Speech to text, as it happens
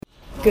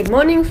Good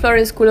morning,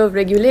 Florence School of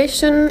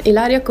Regulation.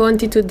 Ilaria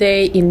Conti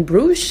today in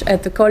Bruges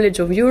at the College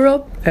of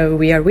Europe.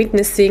 We are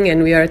witnessing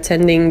and we are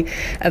attending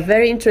a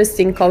very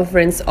interesting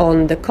conference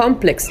on the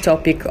complex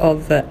topic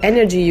of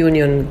energy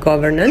union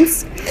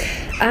governance.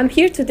 I'm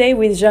here today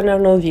with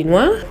Jean-Arnaud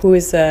Vinoy, who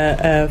is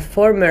a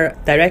former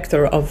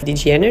director of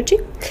DG Energy.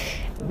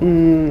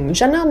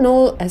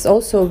 Jean-Arnaud has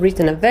also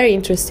written a very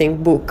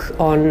interesting book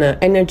on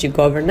energy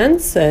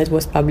governance. It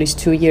was published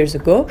 2 years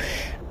ago.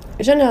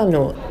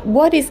 Jean-Arnaud,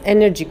 what is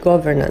energy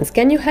governance?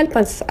 Can you help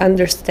us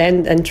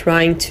understand and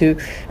trying to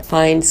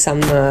find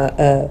some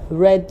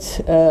red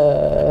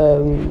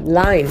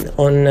line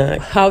on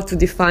how to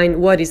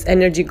define what is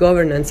energy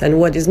governance and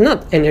what is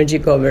not energy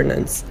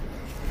governance?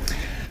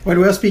 Well,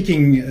 we are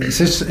speaking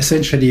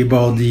essentially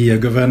about the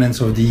governance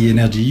of the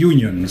energy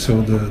union.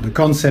 So the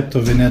concept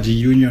of energy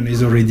union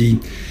is already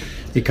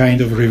a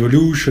kind of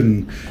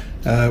revolution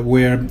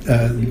where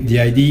the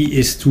idea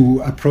is to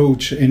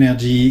approach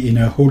energy in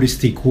a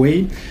holistic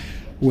way,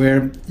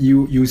 where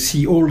you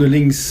see all the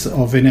links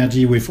of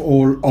energy with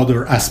all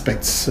other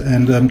aspects.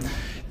 And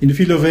in the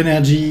field of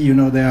energy,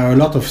 there are a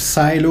lot of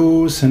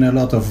silos and a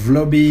lot of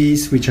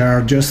lobbies which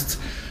are just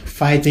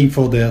fighting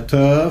for their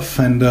turf.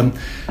 And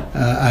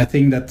I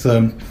think that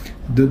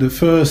the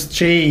first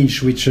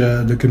change which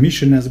the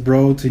Commission has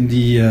brought in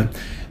the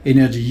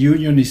energy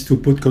union is to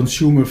put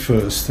consumer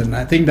first, and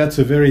I think that's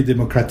a very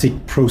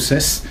democratic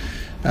process,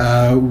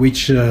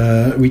 which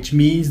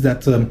means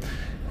that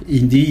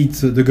indeed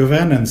the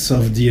governance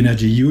of the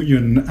energy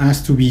union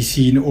has to be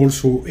seen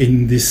also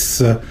in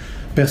this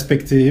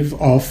perspective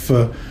of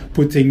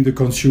putting the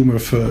consumer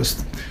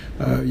first.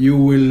 You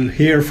will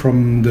hear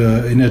from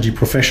the energy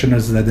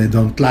professionals that they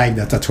don't like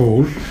that at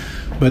all,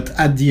 but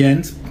at the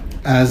end,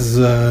 as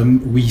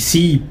we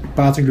see,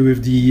 particularly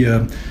with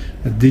the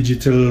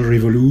digital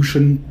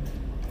revolution,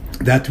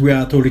 that we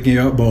are talking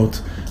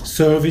about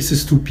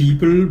services to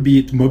people, be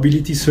it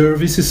mobility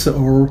services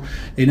or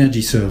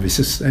energy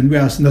services, and we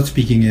are not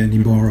speaking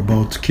anymore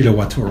about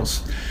kilowatt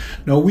hours.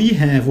 Now, we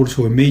have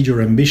also a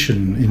major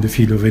ambition in the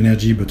field of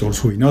energy, but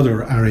also in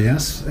other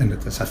areas, and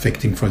that's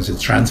affecting, for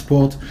instance,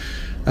 transport,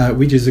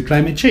 which is the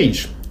climate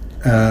change.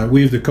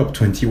 With the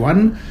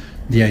COP21,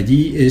 the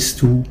idea is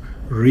to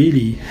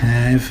really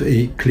have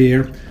a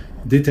clear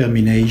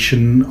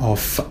determination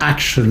of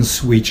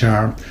actions which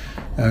are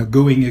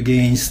going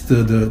against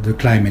the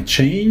climate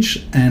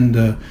change, and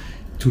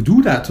to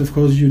do that, of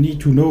course, you need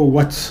to know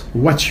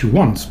what you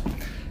want.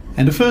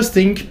 And the first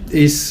thing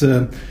is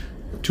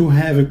to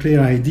have a clear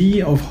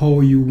idea of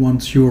how you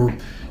want your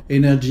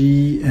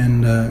energy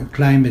and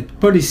climate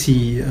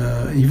policy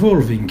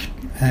evolving.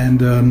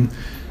 And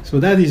so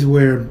that is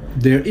where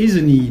there is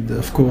a need,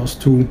 of course,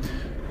 to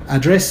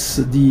address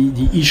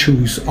the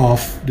issues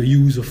of the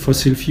use of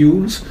fossil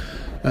fuels,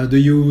 the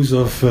use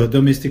of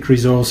domestic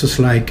resources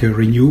like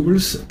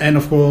renewables, and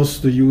of course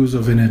the use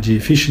of energy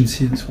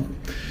efficiency and so on.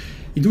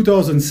 In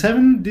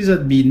 2007, this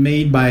had been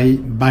made by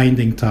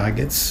binding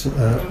targets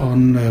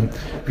on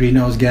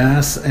greenhouse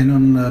gas and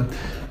on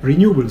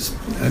renewables,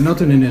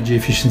 not on energy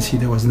efficiency.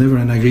 There was never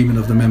an agreement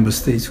of the member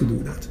states who do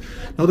that.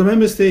 Now the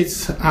member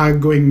states are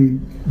going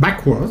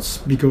backwards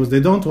because they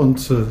don't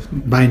want a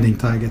binding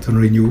target on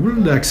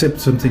renewable. They accept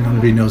something on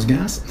greenhouse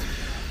gas.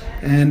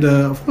 And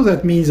of course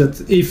that means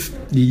that if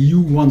the EU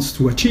wants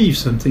to achieve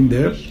something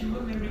there,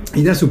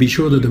 it has to be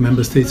sure that the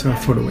member states are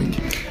following.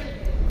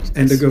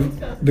 And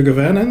the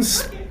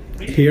governance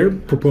here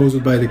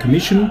proposed by the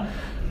Commission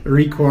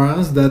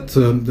requires that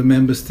the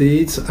member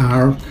states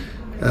are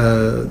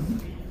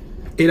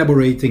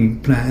elaborating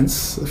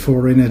plans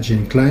for energy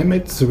and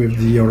climate with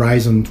the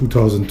Horizon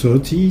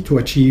 2030 to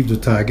achieve the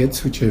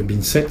targets which have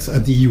been set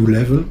at the EU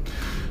level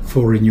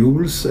for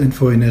renewables and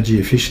for energy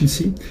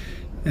efficiency.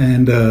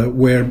 And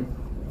where,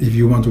 if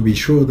you want to be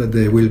sure that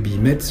they will be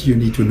met, you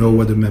need to know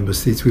what the member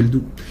states will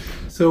do.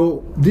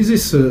 So this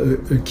is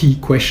a key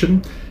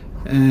question.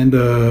 And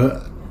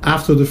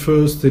after the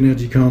first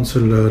Energy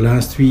Council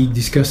last week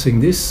discussing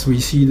this, we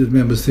see that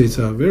member states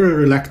are very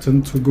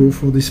reluctant to go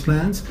for these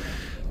plans.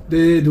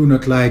 They do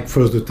not like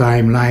first the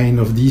timeline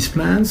of these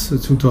plans,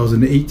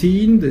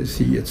 2018. They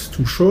see it's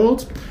too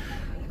short.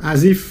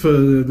 As if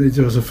it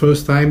was the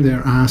first time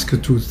they're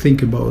asked to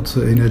think about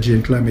energy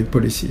and climate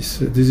policies.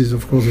 This is,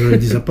 of course, very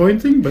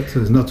disappointing, but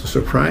it's not a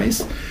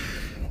surprise.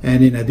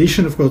 And in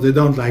addition, of course, they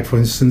don't like, for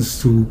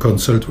instance, to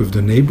consult with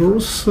the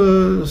neighbors.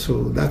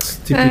 So that's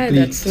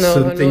typically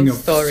something of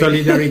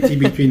solidarity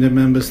between the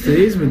member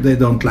states, but they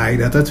don't like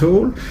that at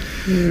all.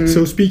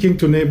 So speaking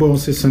to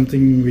neighbors is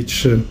something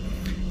which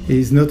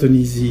is not an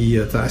easy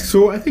task.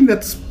 So I think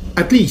that's,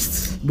 at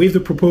least with the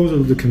proposal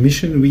of the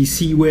Commission, we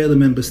see where the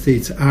member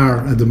states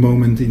are at the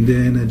moment in the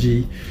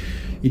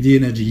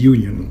energy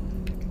union.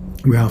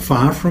 We are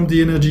far from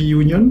the energy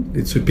union.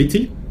 It's a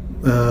pity.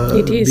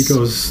 It is.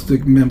 Because the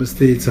member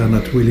states are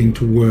not willing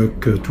to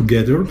work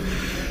together,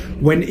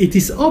 when it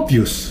is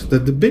obvious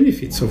that the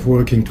benefits of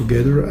working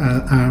together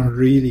are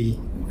really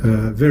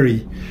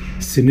very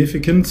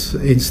significant,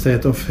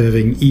 instead of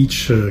having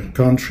each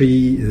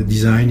country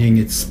designing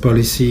its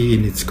policy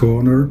in its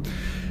corner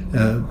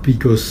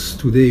because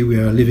today we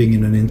are living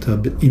in an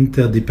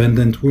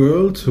interdependent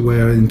world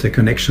where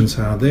interconnections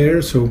are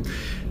there. So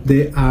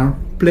there are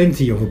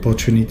plenty of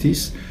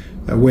opportunities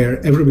where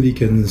everybody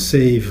can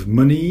save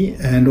money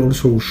and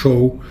also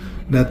show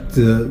that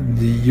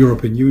the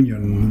European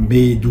Union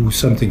may do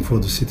something for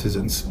the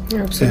citizens.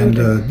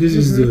 Absolutely. And this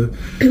is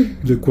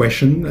the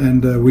question,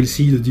 and we'll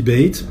see the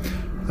debate.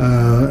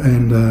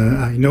 And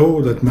I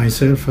know that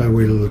myself, I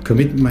will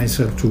commit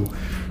myself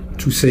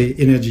to say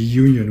energy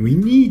union. We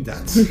need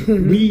that.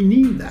 We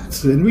need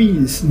that. And we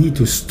need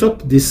to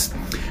stop this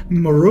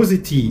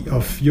morosity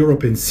of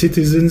European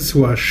citizens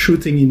who are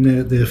shooting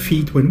in their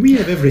feet when we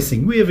have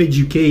everything. We have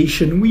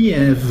education, we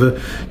have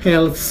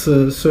health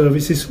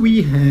services,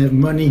 we have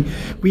money,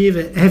 we have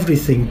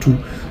everything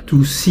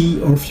to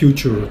see our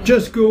future.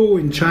 Just go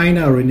in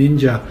China or in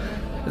India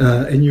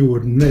and you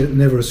would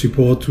never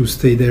support to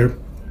stay there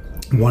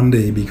one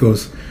day,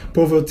 because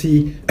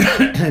poverty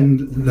and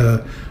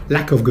the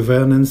lack of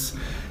governance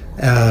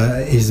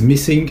is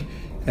missing.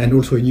 And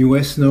also in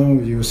US now,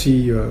 you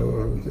see,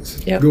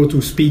 go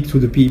to speak to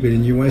the people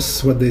in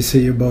US, what they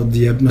say about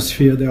the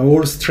atmosphere. They are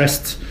all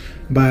stressed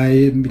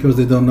because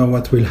they don't know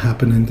what will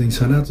happen and things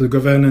like that. The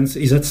governance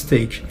is at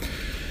stake.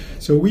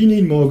 So we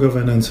need more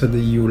governance at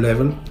the EU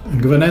level.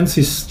 And governance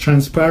is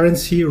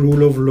transparency,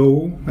 rule of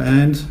law,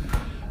 and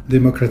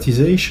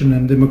democratization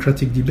and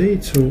democratic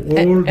debate. So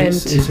all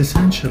this is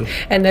essential.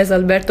 And as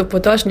Alberto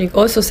Potočnik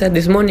also said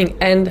this morning,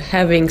 and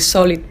having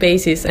solid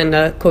basis and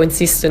a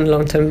consistent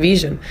long-term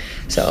vision.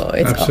 So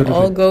it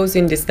all goes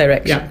in this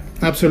direction. Yeah,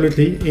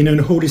 absolutely, in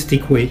a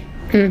holistic way,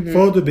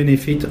 for the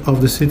benefit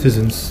of the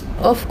citizens.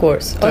 Of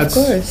course,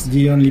 That's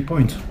the only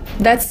point.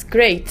 That's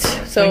great.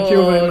 So thank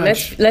you very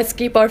much. Let's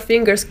keep our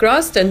fingers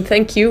crossed, and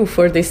thank you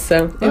for this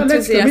enthusiastic.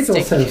 Let's commit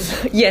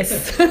ourselves.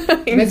 Yes,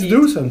 Let's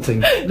do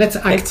something. Let's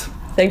act.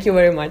 Thank you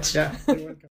very much. Yeah.